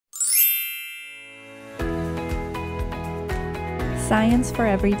Science for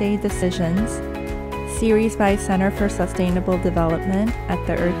Everyday Decisions, series by Center for Sustainable Development at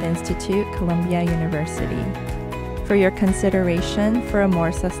the Earth Institute, Columbia University, for your consideration for a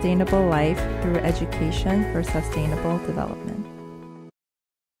more sustainable life through education for sustainable development.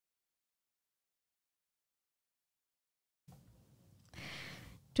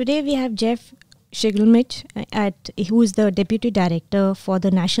 Today we have Jeff Schlegelmilch, who is the Deputy Director for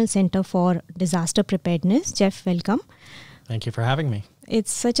the National Center for Disaster Preparedness. Jeff, welcome. Thank you for having me.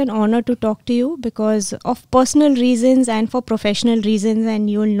 It's such an honor to talk to you because of personal reasons and for professional reasons, and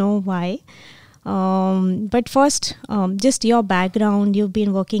you'll know why. But first, just your background. You've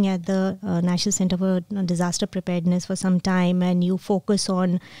been working at the National Center for Disaster Preparedness for some time, and you focus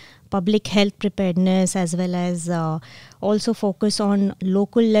on public health preparedness as well as also focus on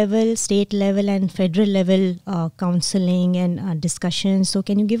local level, state level and federal level counseling and discussions. So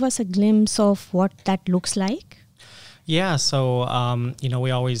can you give us a glimpse of what that looks like? Yeah, so,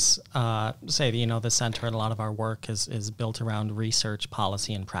 we always say that, the center and a lot of our work is built around research,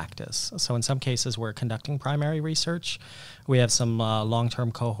 policy, and practice. So in some cases, we're conducting primary research. We have some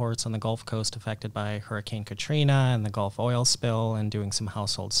long-term cohorts on the Gulf Coast affected by Hurricane Katrina and the Gulf oil spill and doing some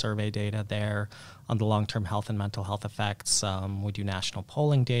household survey data there on the long-term health and mental health effects. We do national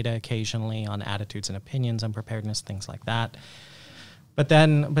polling data occasionally on attitudes and opinions on preparedness, things like that. But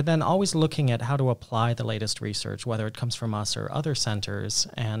then always looking at how to apply the latest research, whether it comes from us or other centers,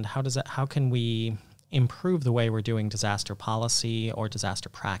 and how can we improve the way we're doing disaster policy or disaster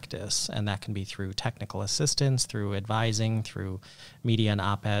practice. And that can be through technical assistance, through advising, through media and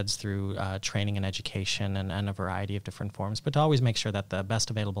op-eds, through training and education and a variety of different forms, but to always make sure that the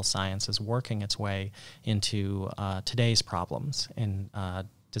best available science is working its way into today's problems in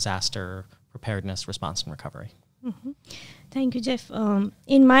disaster preparedness, response, and recovery. Mm-hmm. Thank you, Jeff.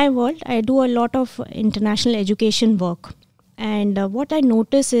 In my world, I do a lot of international education work. And what I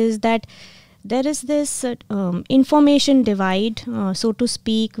notice is that there is this information divide, so to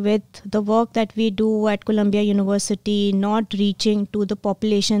speak, with the work that we do at Columbia University not reaching to the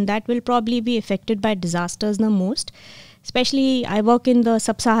population that will probably be affected by disasters the most. Especially, I work in the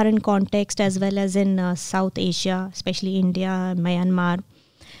sub-Saharan context as well as in South Asia, especially India, Myanmar.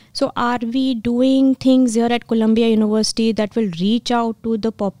 So are we doing things here at Columbia University that will reach out to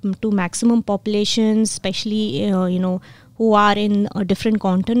the to maximum populations, especially who are in a different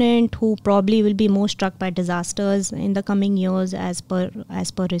continent, who probably will be more struck by disasters in the coming years as per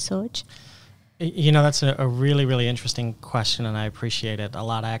research? That's a really, really interesting question, and I appreciate it a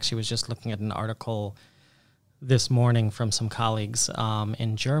lot. I actually was just looking at an article this morning from some colleagues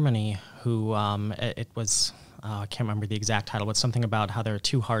in Germany who it was... I can't remember the exact title, but something about how there are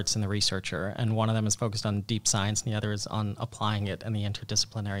two hearts in the researcher, and one of them is focused on deep science and the other is on applying it and the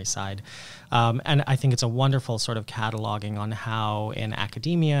interdisciplinary side. And I think it's a wonderful sort of cataloging on how in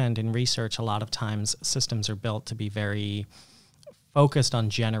academia and in research, a lot of times systems are built to be very focused on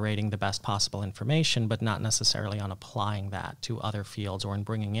generating the best possible information, but not necessarily on applying that to other fields or in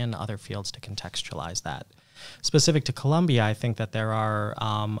bringing in other fields to contextualize that. Specific to Columbia, I think that there are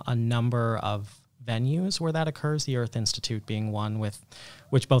a number of venues where that occurs, the Earth Institute being one with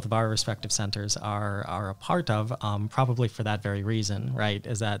which both of our respective centers are a part of, probably for that very reason, right,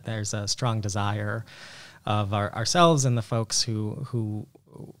 is that there's a strong desire of ourselves and the folks who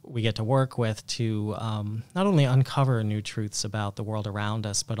we get to work with to not only uncover new truths about the world around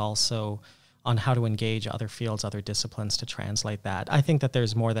us, but also on how to engage other fields, other disciplines to translate that. I think that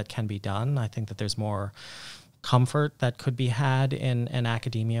there's more that can be done. I think that there's more comfort that could be had in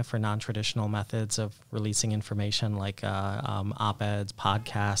academia for non-traditional methods of releasing information like op-eds,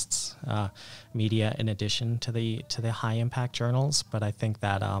 podcasts, media, in addition to the high-impact journals. But I think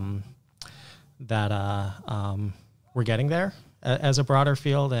that we're getting there as a broader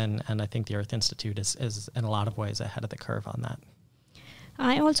field, and I think the Earth Institute is in a lot of ways ahead of the curve on that.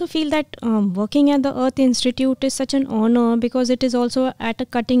 I also feel that working at the Earth Institute is such an honor because it is also at a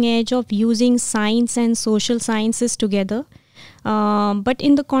cutting edge of using science and social sciences together. But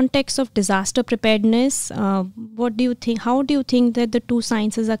in the context of disaster preparedness, what do you think? How do you think that the two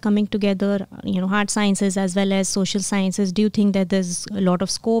sciences are coming together? Hard sciences as well as social sciences. Do you think that there's a lot of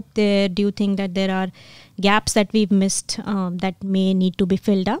scope there? Do you think that there are gaps that we've missed that may need to be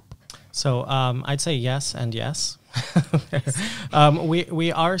filled up? So I'd say yes and yes.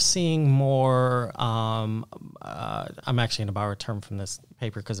 We are seeing more, I'm actually going to borrow a term from this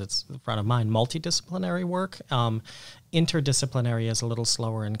paper because it's in front of mine, multidisciplinary work. Interdisciplinary is a little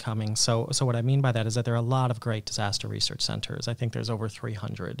slower in coming. So what I mean by that is that there are a lot of great disaster research centers. I think there's over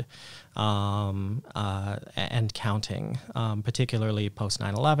 300 and counting, particularly post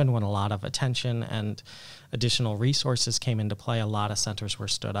 9/11 when a lot of attention and additional resources came into play. A lot of centers were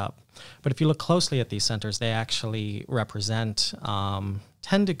stood up. But if you look closely at these centers, they actually represent,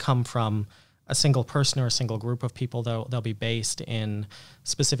 tend to come from a single person or a single group of people. They'll be based in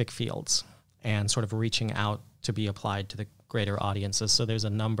specific fields and sort of reaching out to be applied to the greater audiences. So there's a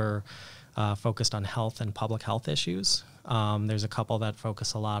number focused on health and public health issues. There's a couple that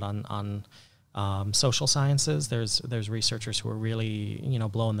focus a lot on social sciences. There's researchers who are really,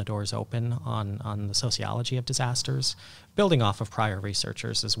 blowing the doors open on the sociology of disasters, building off of prior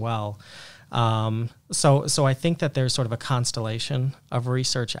researchers as well. So I think that there's sort of a constellation of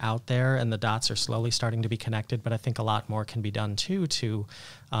research out there, and the dots are slowly starting to be connected, but I think a lot more can be done too to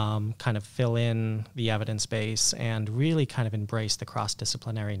kind of fill in the evidence base and really kind of embrace the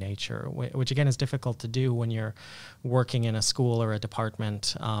cross-disciplinary nature, which again is difficult to do when you're working in a school or a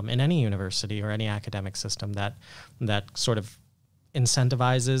department in any university or any academic system that sort of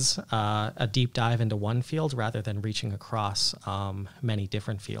incentivizes a deep dive into one field rather than reaching across many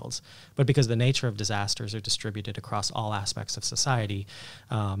different fields. But because the nature of disasters are distributed across all aspects of society,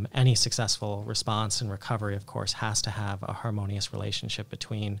 any successful response and recovery, of course, has to have a harmonious relationship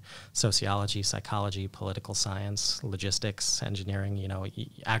between sociology, psychology, political science, logistics, engineering,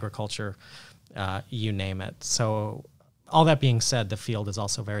 agriculture, you name it. So all that being said, the field is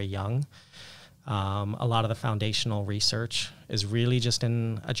also very young. A lot of the foundational research is really just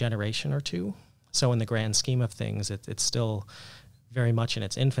in a generation or two. So in the grand scheme of things, it's still very much in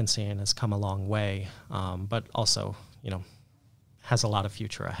its infancy and has come a long way, but also, has a lot of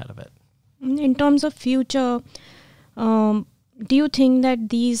future ahead of it. In terms of future, do you think that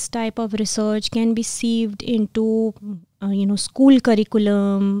these type of research can be sieved into school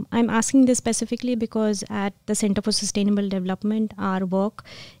curriculum? I'm asking this specifically because at the Center for Sustainable Development, our work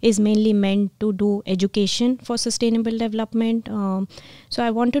is mainly meant to do education for sustainable development. So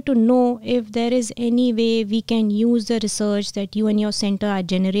I wanted to know if there is any way we can use the research that you and your center are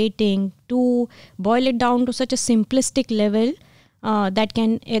generating to boil it down to such a simplistic level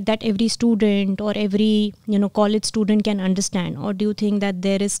that every student or every college student can understand, or do you think that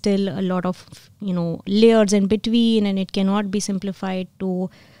there is still a lot of layers in between and it cannot be simplified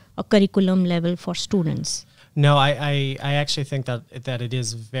to a curriculum level for students? No, I actually think that it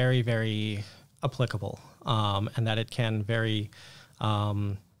is very, very applicable, and that it can very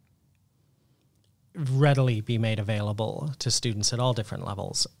readily be made available to students at all different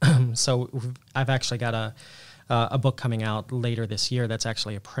levels. So I've actually got a book coming out later this year that's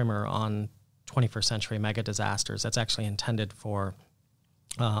actually a primer on 21st century mega disasters. That's actually intended for,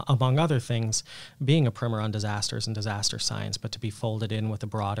 among other things, being a primer on disasters and disaster science, but to be folded in with a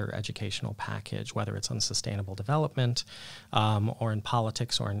broader educational package, whether it's on sustainable development or in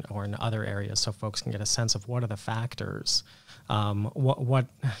politics or in other areas, so folks can get a sense of what are the factors.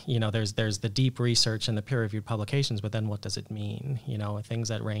 There's the deep research and the peer-reviewed publications, but then what does it mean? Things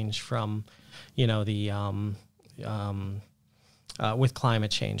that range from, with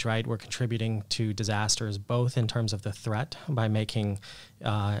climate change, right? We're contributing to disasters both in terms of the threat by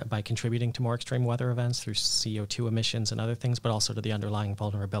contributing to more extreme weather events through CO2 emissions and other things, but also to the underlying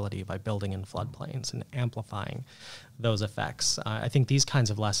vulnerability by building in floodplains and amplifying those effects. I think these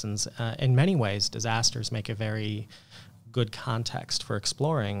kinds of lessons, in many ways, disasters make a very good context for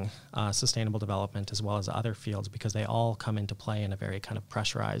exploring sustainable development as well as other fields, because they all come into play in a very kind of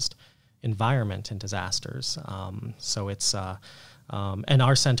pressurized environment in disasters. So it's, and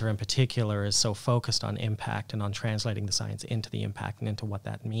our center in particular is so focused on impact and on translating the science into the impact and into what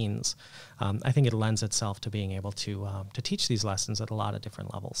that means. I think it lends itself to being able to teach these lessons at a lot of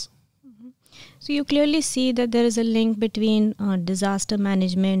different levels. Mm-hmm. So you clearly see that there is a link between disaster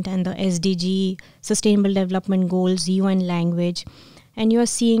management and the SDG, Sustainable Development Goals, UN language. And you're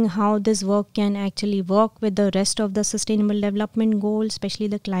seeing how this work can actually work with the rest of the Sustainable Development Goals, especially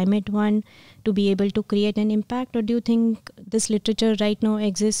the climate one, to be able to create an impact? Or do you think this literature right now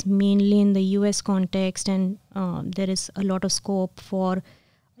exists mainly in the US context and there is a lot of scope for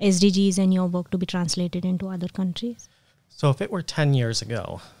SDGs and your work to be translated into other countries? So if it were 10 years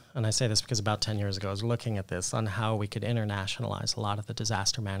ago, and I say this because about 10 years ago, I was looking at this on how we could internationalize a lot of the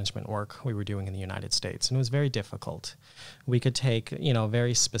disaster management work we were doing in the United States. And it was very difficult. We could take,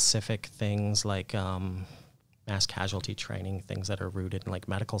 very specific things like mass casualty training, things that are rooted in like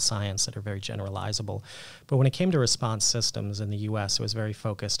medical science that are very generalizable. But when it came to response systems in the US, it was very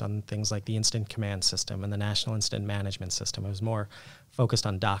focused on things like the Incident Command System and the National Incident Management System. It was more focused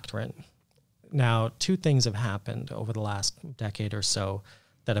on doctrine. Now, two things have happened over the last decade or so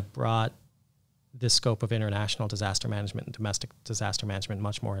that have brought this scope of international disaster management and domestic disaster management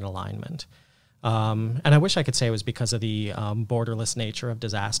much more in alignment. And I wish I could say it was because of the borderless nature of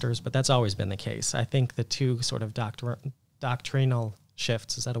disasters, but that's always been the case. I think the two sort of doctrinal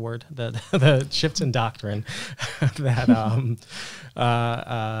shifts, is that a word? The shifts in doctrine that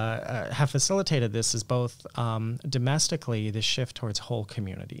have facilitated this is both domestically the shift towards whole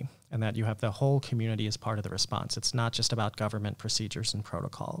community, and that you have the whole community as part of the response. It's not just about government procedures and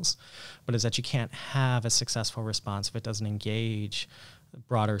protocols, but is that you can't have a successful response if it doesn't engage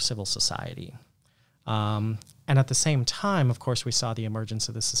broader civil society. And at the same time, of course, we saw the emergence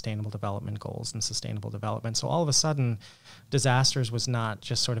of the Sustainable Development Goals and sustainable development. So all of a sudden, disasters was not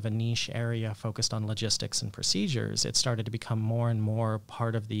just sort of a niche area focused on logistics and procedures. It started to become more and more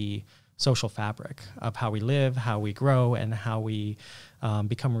part of the social fabric of how we live, how we grow, and how we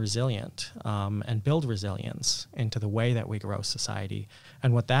become resilient and build resilience into the way that we grow society.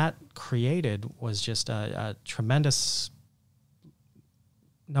 And what that created was just a tremendous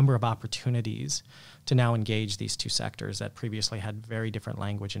number of opportunities to now engage these two sectors that previously had very different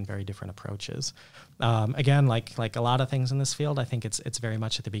language and very different approaches. Again, like a lot of things in this field, I think it's very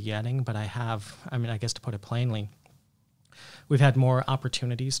much at the beginning, but I guess to put it plainly, we've had more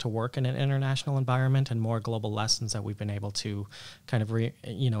opportunities to work in an international environment and more global lessons that we've been able to kind of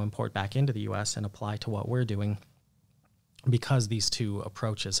import back into the U.S. and apply to what we're doing because these two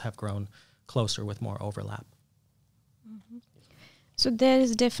approaches have grown closer with more overlap. So there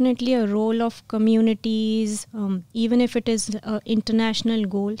is definitely a role of communities, even if it is an international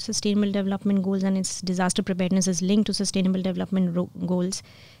goal, sustainable development goals, and its disaster preparedness is linked to sustainable development goals.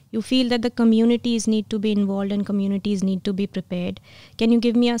 You feel that the communities need to be involved and communities need to be prepared. Can you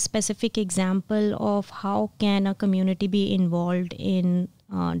give me a specific example of how can a community be involved in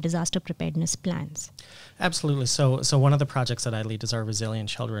disaster preparedness plans? Absolutely. So one of the projects that I lead is our Resilient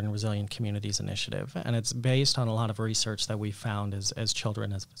Children and Resilient Communities Initiative, and it's based on a lot of research that we found as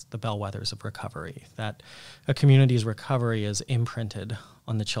children as the bellwethers of recovery, that a community's recovery is imprinted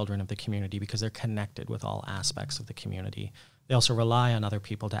on the children of the community because they're connected with all aspects of the community. They also rely on other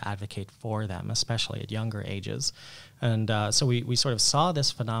people to advocate for them, especially at younger ages. And so we sort of saw this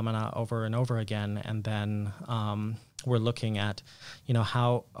phenomena over and over again, and then we're looking at,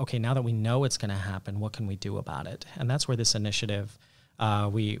 now that we know it's going to happen, what can we do about it? And that's where this initiative,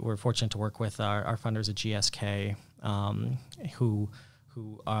 we were fortunate to work with our funders at GSK, who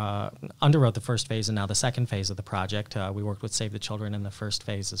underwrote the first phase and now the second phase of the project. We worked with Save the Children in the first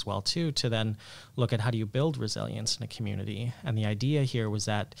phase as well, too, to then look at how do you build resilience in a community. And the idea here was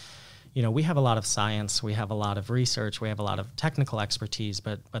that, we have a lot of science, we have a lot of research, we have a lot of technical expertise,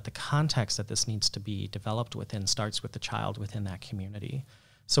 but the context that this needs to be developed within starts with the child within that community.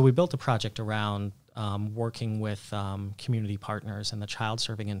 So we built a project around working with community partners in the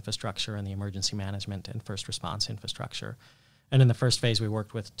child-serving infrastructure and the emergency management and first response infrastructure. And in the first phase, we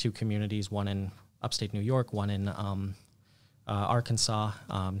worked with two communities, one in upstate New York, one in Arkansas,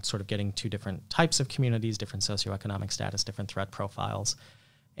 sort of getting two different types of communities, different socioeconomic status, different threat profiles,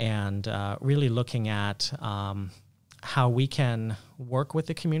 and really looking at how we can work with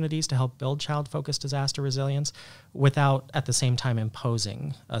the communities to help build child-focused disaster resilience without at the same time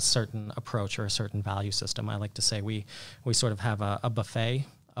imposing a certain approach or a certain value system. I like to say we sort of have a buffet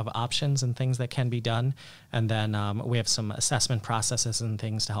of options and things that can be done. And then we have some assessment processes and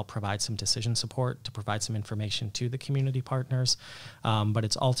things to help provide some decision support, to provide some information to the community partners. But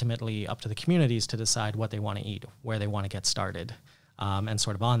it's ultimately up to the communities to decide what they want to eat, where they want to get started, and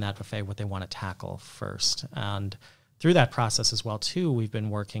sort of on that buffet, what they want to tackle first. And through that process as well, too, we've been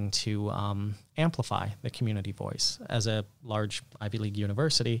working to amplify the community voice. As a large Ivy League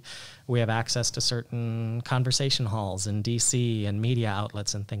university, we have access to certain conversation halls in DC and media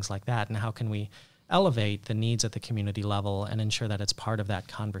outlets and things like that. And how can we elevate the needs at the community level and ensure that it's part of that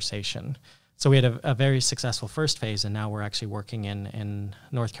conversation? So we had a very successful first phase, and now we're actually working in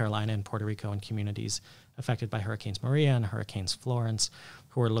North Carolina and Puerto Rico and communities affected by Hurricanes Maria and Hurricanes Florence,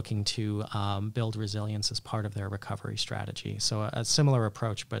 who are looking to build resilience as part of their recovery strategy. So a similar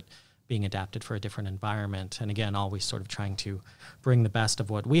approach, but being adapted for a different environment. And again, always sort of trying to bring the best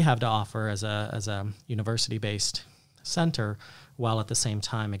of what we have to offer as a university-based center, while at the same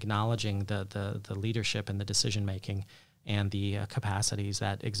time acknowledging the leadership and the decision-making and the capacities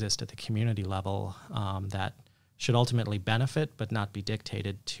that exist at the community level that should ultimately benefit but not be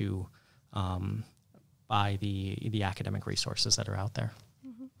dictated to by the academic resources that are out there.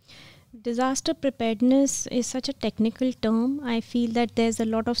 Disaster preparedness is such a technical term. I feel that there's a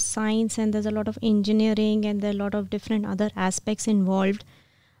lot of science and there's a lot of engineering and there are a lot of different other aspects involved.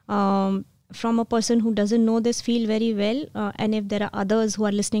 From a person who doesn't know this field very well, and if there are others who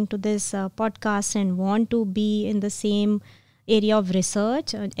are listening to this podcast and want to be in the same area of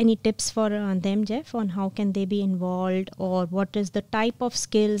research, any tips for them, Jeff, on how can they be involved, or what is the type of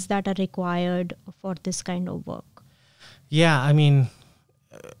skills that are required for this kind of work? Yeah, I mean,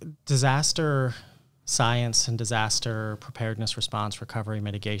 disaster science and disaster preparedness, response, recovery,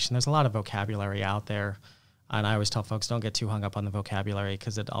 mitigation, there's a lot of vocabulary out there. And I always tell folks, don't get too hung up on the vocabulary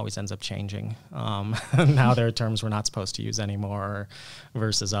because it always ends up changing. Now there are terms we're not supposed to use anymore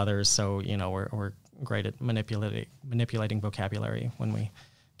versus others. So, we're great at manipulating vocabulary when we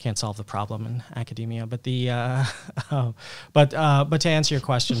can't solve the problem in academia. But but to answer your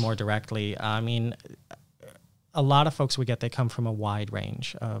question more directly, I mean, a lot of folks we get, they come from a wide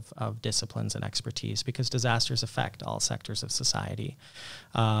range of disciplines and expertise because disasters affect all sectors of society.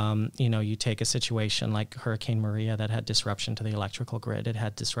 You take a situation like Hurricane Maria that had disruption to the electrical grid. It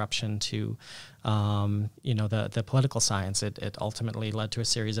had disruption to, the political science. It ultimately led to a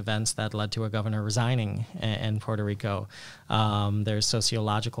series of events that led to a governor resigning in Puerto Rico. There's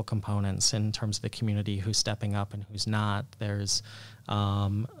sociological components in terms of the community, who's stepping up and who's not. There's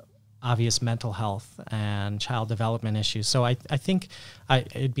obvious mental health and child development issues. So I think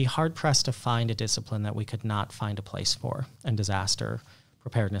it'd be hard-pressed to find a discipline that we could not find a place for in disaster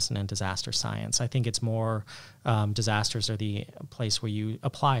preparedness and in disaster science. I think it's more disasters are the place where you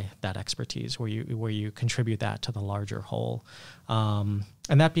apply that expertise, where you contribute that to the larger whole. And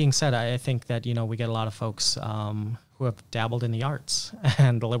that being said, I think that, we get a lot of folks who have dabbled in the arts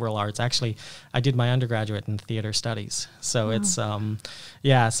and the liberal arts. Actually, I did my undergraduate in theater studies. So it's, so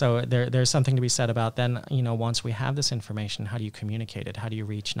there's something to be said about then, once we have this information, how do you communicate it? How do you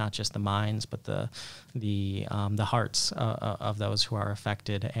reach not just the minds, but the hearts of those who are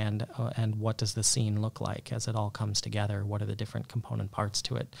affected, and what does the scene look like as it all comes together? What are the different component parts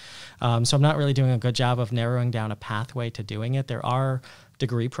to it? So I'm not really doing a good job of narrowing down a pathway to doing it. There are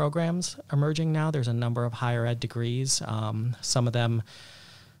degree programs emerging now. There's a number of higher ed degrees. Some of them,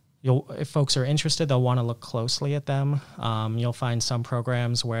 if folks are interested, they'll want to look closely at them. You'll find some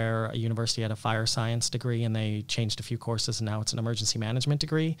programs where a university had a fire science degree and they changed a few courses and now it's an emergency management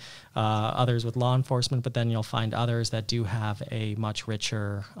degree. Others with law enforcement, but then you'll find others that do have a much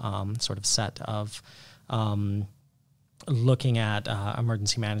richer sort of set of looking at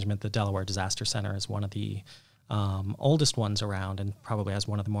emergency management. The Delaware Disaster Center is one of the oldest ones around and probably has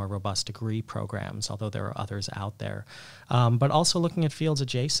one of the more robust degree programs, although there are others out there. But also looking at fields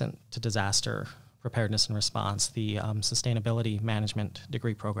adjacent to disaster preparedness and response. The sustainability management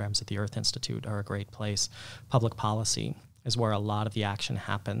degree programs at the Earth Institute are a great place. Public policy is where a lot of the action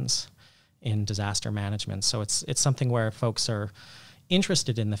happens in disaster management. So it's something where folks are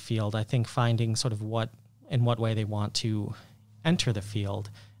interested in the field, I think finding sort of in what way they want to enter the field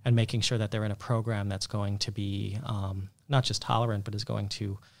and making sure that they're in a program that's going to be not just tolerant, but is going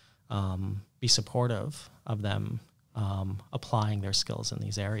to be supportive of them applying their skills in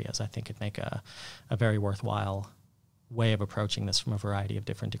these areas. I think it'd make a very worthwhile way of approaching this from a variety of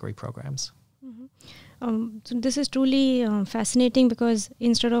different degree programs. So this is truly fascinating because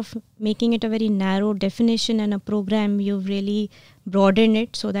instead of making it a very narrow definition and a program, you've really broadened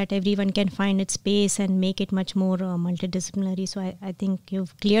it so that everyone can find its space and make it much more multidisciplinary. So I think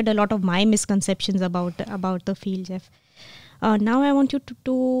you've cleared a lot of my misconceptions about the field, Jeff. Now I want you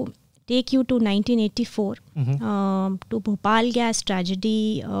to take you to 1984, to Bhopal gas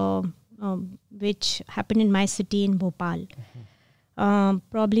tragedy, which happened in my city in Bhopal.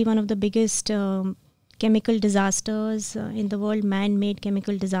 Probably one of the biggest chemical disasters in the world, man-made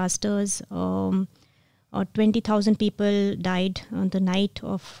chemical disasters. 20,000 people died on the night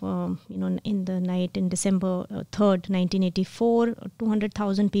of, in December 3rd, 1984.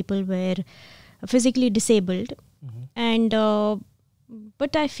 200,000 people were physically disabled. And,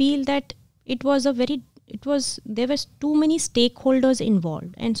 but I feel that there were too many stakeholders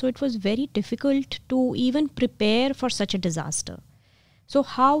involved. And so it was very difficult to even prepare for such a disaster. So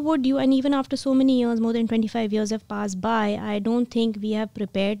how would you, and even after so many years, more than 25 years have passed by, I don't think we have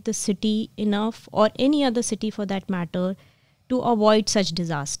prepared the city enough, or any other city for that matter, to avoid such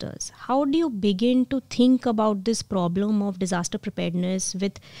disasters. How do you begin to think about this problem of disaster preparedness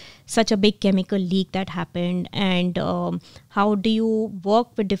with such a big chemical leak that happened? And how do you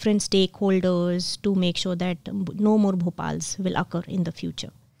work with different stakeholders to make sure that no more Bhopals will occur in the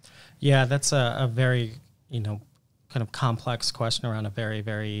future? Yeah, that's a very, kind of complex question around a very,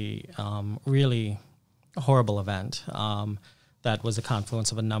 very really horrible event that was a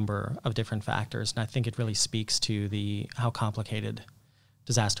confluence of a number of different factors. And I think it really speaks to how complicated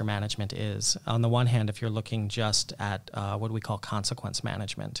disaster management is. On the one hand, if you're looking just at what we call consequence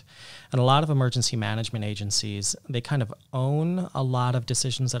management, and a lot of emergency management agencies, they kind of own a lot of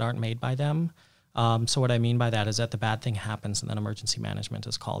decisions that aren't made by them. So what I mean by that is that the bad thing happens and then emergency management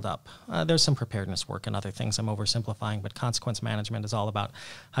is called up. There's some preparedness work and other things I'm oversimplifying, but consequence management is all about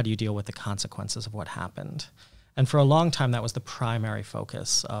how do you deal with the consequences of what happened. And for a long time, that was the primary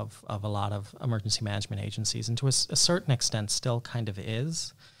focus of a lot of emergency management agencies, and to a certain extent still kind of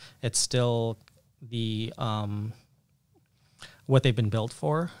is. It's still the what they've been built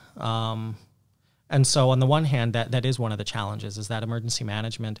for. And so on the one hand, that is one of the challenges, is that emergency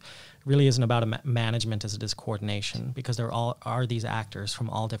management really isn't about management as it is coordination, because there are these actors from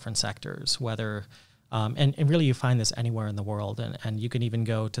all different sectors, whether, and really you find this anywhere in the world, and you can even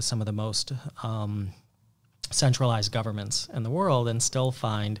go to some of the most centralized governments in the world and still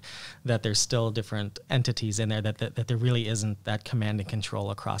find that there's still different entities in there, that there really isn't that command and control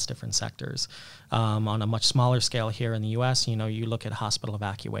across different sectors. On a much smaller scale here in the U.S., you look at hospital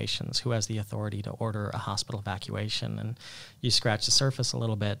evacuations. Who has the authority to order a hospital evacuation? And you scratch the surface a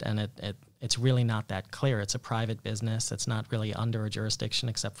little bit, and it's really not that clear. It's a private business. It's not really under a jurisdiction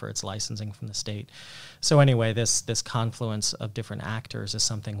except for its licensing from the state. So anyway, this confluence of different actors is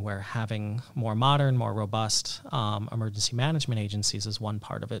something where having more modern, more robust emergency management agencies is one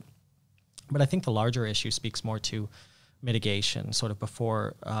part of it. But I think the larger issue speaks more to mitigation, sort of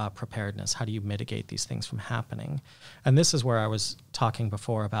before preparedness. How do you mitigate these things from happening? And this is where I was talking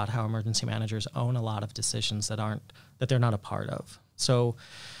before about how emergency managers own a lot of decisions that they're not a part of. So,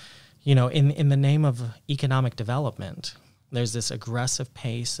 in the name of economic development, there's this aggressive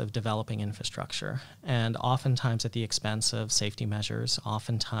pace of developing infrastructure, and oftentimes at the expense of safety measures,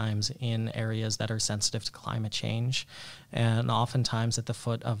 oftentimes in areas that are sensitive to climate change, and oftentimes at the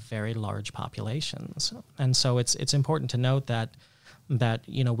foot of very large populations. And so it's important to note that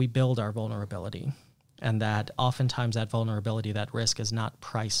we build our vulnerability, and that oftentimes that vulnerability, that risk, is not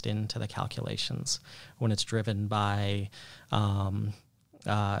priced into the calculations when it's driven by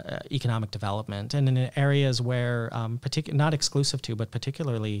economic development. And in areas where, not exclusive to, but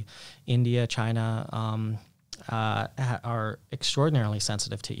particularly India, China, are extraordinarily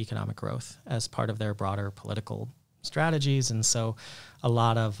sensitive to economic growth as part of their broader political strategies. And so a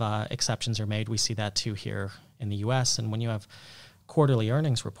lot of exceptions are made. We see that too here in the US. And when you have quarterly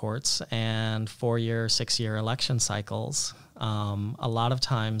earnings reports and 4-year, 6-year election cycles, a lot of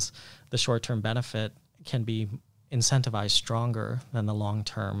times the short-term benefit can be incentivized stronger than the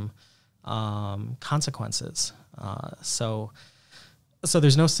long-term consequences. So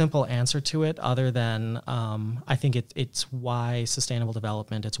there's no simple answer to it other than I think it's why sustainable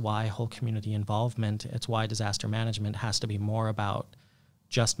development, it's why whole community involvement, it's why disaster management has to be more about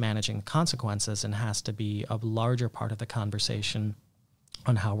just managing consequences and has to be a larger part of the conversation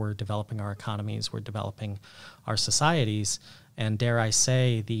on how we're developing our economies, we're developing our societies, and dare I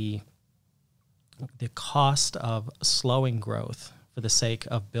say the cost of slowing growth for the sake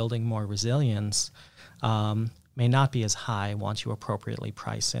of building more resilience may not be as high once you appropriately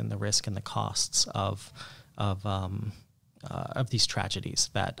price in the risk and the costs of these tragedies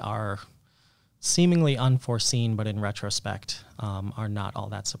that are seemingly unforeseen, but in retrospect are not all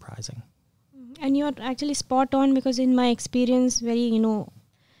that surprising. And you're actually spot on, because in my experience, very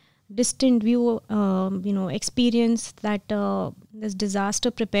distant view, experience that this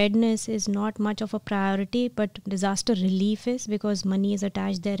disaster preparedness is not much of a priority, but disaster relief is, because money is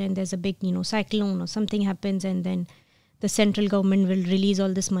attached there, and there's a big, cyclone or something happens, and then the central government will release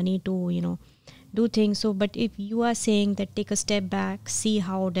all this money to, do things. So, but if you are saying that take a step back, see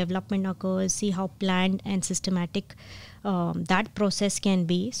how development occurs, see how planned and systematic that process can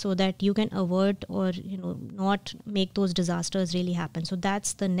be, so that you can avert or not make those disasters really happen. So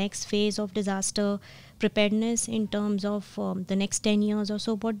that's the next phase of disaster preparedness in terms of the next 10 years or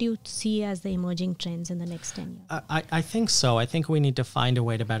so. What do you see as the emerging trends in the next 10 years? I think so. I think we need to find a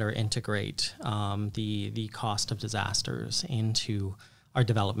way to better integrate the cost of disasters into our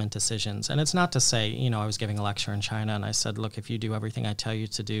development decisions. And it's not to say, I was giving a lecture in China and I said, look, if you do everything I tell you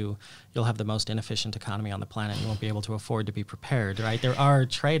to do, you'll have the most inefficient economy on the planet. You won't be able to afford to be prepared, right? There are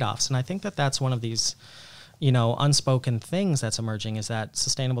trade-offs. And I think that that's one of these, unspoken things that's emerging, is that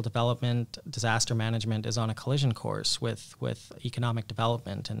sustainable development, disaster management is on a collision course with economic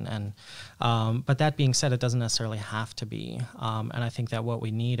development. And but that being said, it doesn't necessarily have to be. And I think that what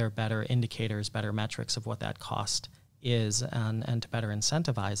we need are better indicators, better metrics of what that cost is and to better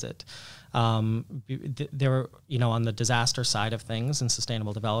incentivize it. There, on the disaster side of things and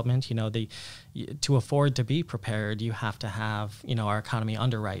sustainable development, to afford to be prepared, you have to have, our economy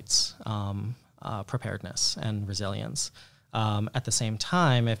underwrites preparedness and resilience. At the same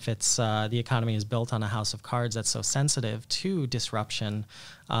time, if it's the economy is built on a house of cards that's so sensitive to disruption,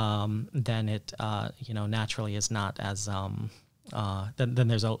 then it naturally is not as then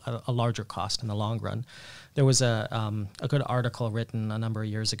there's a larger cost in the long run. There was a good article written a number of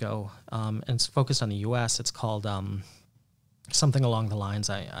years ago, and it's focused on the U.S. It's called something along the lines,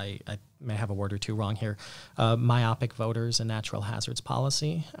 I may have a word or two wrong here, Myopic Voters and Natural Hazards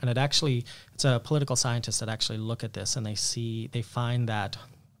Policy. And it's a political scientist that actually look at this, and they find that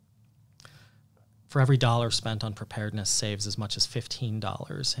for every dollar spent on preparedness saves as much as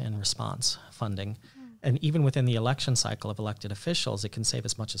 $15 in response funding. And even within the election cycle of elected officials, it can save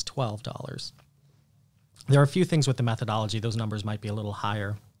as much as $12. There are a few things with the methodology. Those numbers might be a little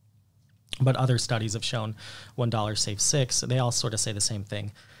higher, but other studies have shown $1 saves $6. They all sort of say the same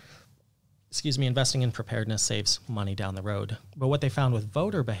thing. Investing in preparedness saves money down the road. But what they found with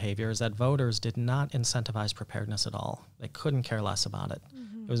voter behavior is that voters did not incentivize preparedness at all. They couldn't care less about it.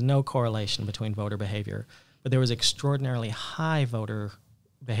 Mm-hmm. There was no correlation between voter behavior, but there was extraordinarily high voter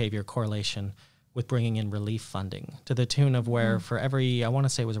behavior correlation with bringing in relief funding, to the tune of where for every, I want to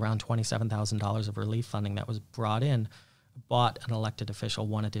say it was around $27,000 of relief funding that was brought in, bought an elected official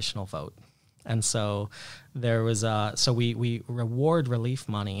one additional vote. And so there was, so we reward relief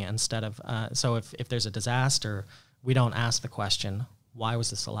money instead of, so if there's a disaster, we don't ask the question, why was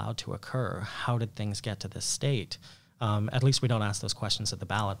this allowed to occur? How did things get to this state? At least we don't ask those questions at the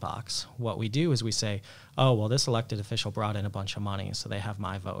ballot box. What we do is we say, oh, well, this elected official brought in a bunch of money, so they have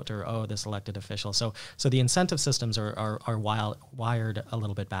my vote, or, oh, this elected official. So the incentive systems are wired a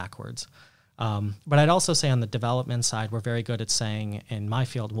little bit backwards. But I'd also say on the development side, we're very good at saying, in my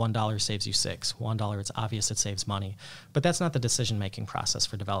field, $1 saves you $6. $1, it's obvious it saves money. But that's not the decision-making process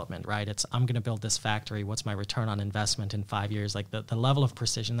for development, right? It's, I'm going to build this factory. What's my return on investment in 5 years? Like the level of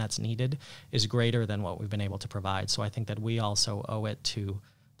precision that's needed is greater than what we've been able to provide. So I think that we also owe it to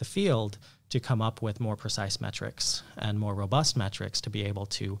the field to come up with more precise metrics and more robust metrics to be able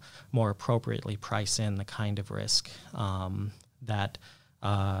to more appropriately price in the kind of risk that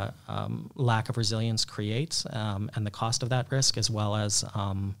lack of resilience creates, and the cost of that risk, as well as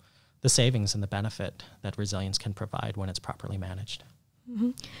the savings and the benefit that resilience can provide when it's properly managed.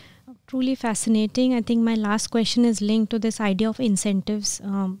 Mm-hmm. Truly fascinating. I think my last question is linked to this idea of incentives.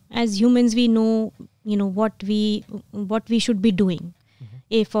 As humans, we know, what we should be doing.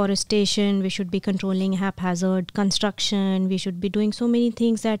 Mm-hmm. Afforestation, we should be controlling haphazard construction. We should be doing so many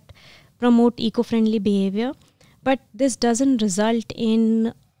things that promote eco-friendly behavior. But this doesn't result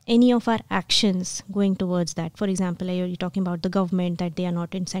in any of our actions going towards that. For example, you're talking about the government, that they are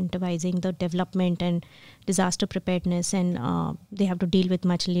not incentivizing the development and disaster preparedness, and they have to deal with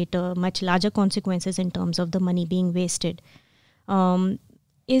much larger consequences in terms of the money being wasted.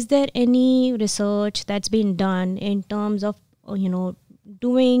 Is there any research that's been done in terms of,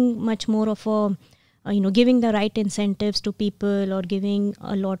 doing much more of a giving the right incentives to people, or giving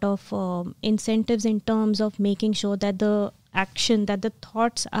a lot of incentives in terms of making sure that the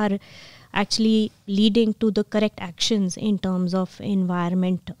thoughts are actually leading to the correct actions in terms of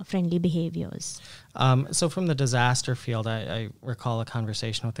environment-friendly behaviors? So from the disaster field, I recall a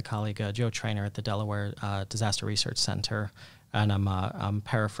conversation with a colleague, Joe Trainer at the Delaware Disaster Research Center, and I'm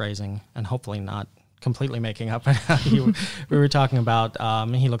paraphrasing and hopefully not completely making up. We were talking about,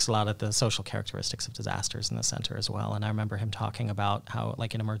 he looks a lot at the social characteristics of disasters in the center as well. And I remember him talking about how,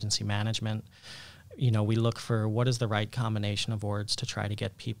 like in emergency management, we look for what is the right combination of words to try to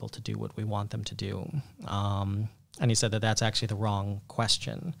get people to do what we want them to do. And he said that that's actually the wrong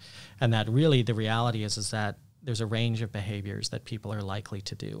question. And that really the reality is that there's a range of behaviors that people are likely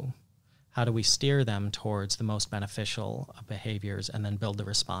to do. How do we steer them towards the most beneficial behaviors and then build the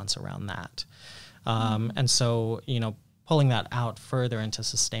response around that? And so, pulling that out further into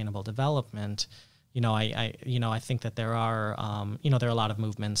sustainable development, I think that there are a lot of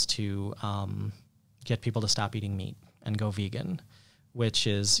movements to get people to stop eating meat and go vegan, which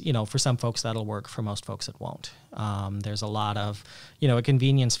is, for some folks that'll work, for most folks it won't. There's a lot of, a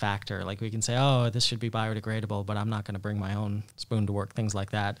convenience factor. Like we can say, oh, this should be biodegradable, but I'm not going to bring my own spoon to work, things like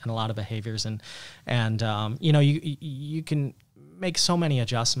that, and a lot of behaviors. And you can make so many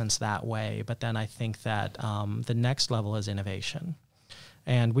adjustments that way, but then I think that the next level is innovation.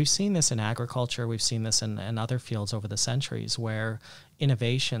 And we've seen this in agriculture, we've seen this in other fields over the centuries, where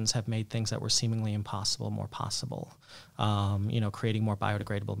innovations have made things that were seemingly impossible more possible. Creating more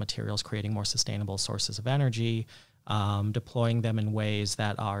biodegradable materials, creating more sustainable sources of energy, deploying them in ways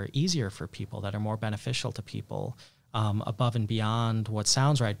that are easier for people, that are more beneficial to people, above and beyond what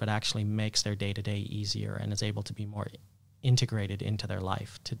sounds right, but actually makes their day-to-day easier and is able to be more integrated into their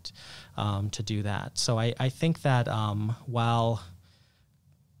life to do that. So I think that while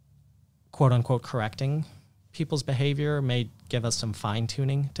quote-unquote correcting people's behavior may give us some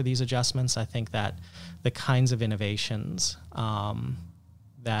fine-tuning to these adjustments, I think that the kinds of innovations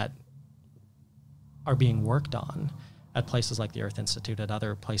that are being worked on at places like the Earth Institute, at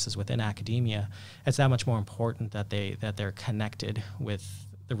other places within academia, it's that much more important that they're connected with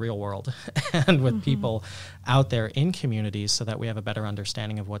the real world and with people out there in communities, so that we have a better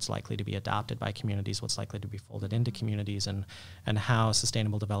understanding of what's likely to be adopted by communities, what's likely to be folded into communities, and how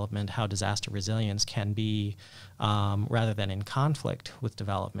sustainable development, how disaster resilience can be, rather than in conflict with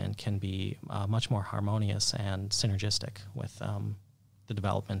development, can be much more harmonious and synergistic with the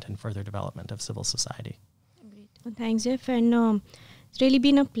development and further development of civil society. Great. Well, thanks, Jeff. And it's really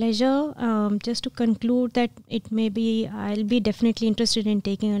been a pleasure. Just to conclude that I'll be definitely interested in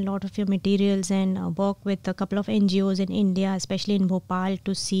taking a lot of your materials and work with a couple of NGOs in India, especially in Bhopal,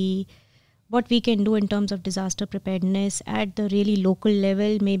 to see what we can do in terms of disaster preparedness at the really local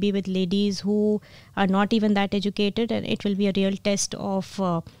level, maybe with ladies who are not even that educated, and it will be a real test of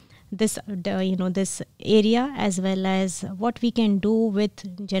this area, as well as what we can do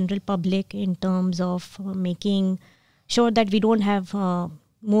with general public in terms of making sure that we don't have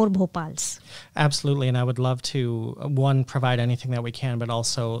more Bhopals. Absolutely, and I would love to, one, provide anything that we can, but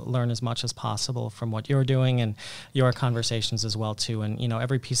also learn as much as possible from what you're doing and your conversations as well, too. And,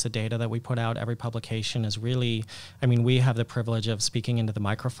 every piece of data that we put out, every publication is really, we have the privilege of speaking into the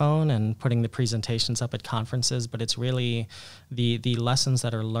microphone and putting the presentations up at conferences, but it's really the lessons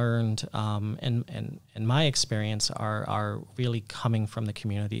that are learned, in my experience, are really coming from the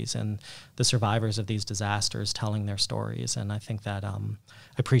communities and the survivors of these disasters telling their stories. And I think that I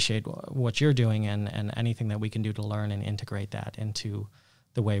appreciate what you're doing and anything that we can do to learn and integrate that into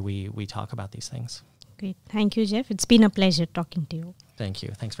the way we talk about these things. Great. Thank you, Jeff. It's been a pleasure talking to you. Thank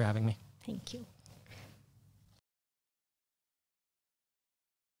you. Thanks for having me. Thank you.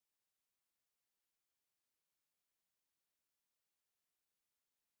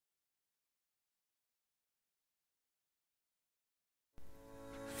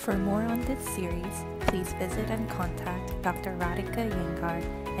 For more on this series, please visit and contact Dr. Radhika Iyengar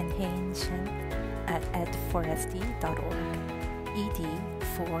and Hein Shin at ed4sd.org,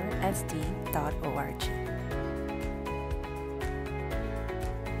 ed4sd.org.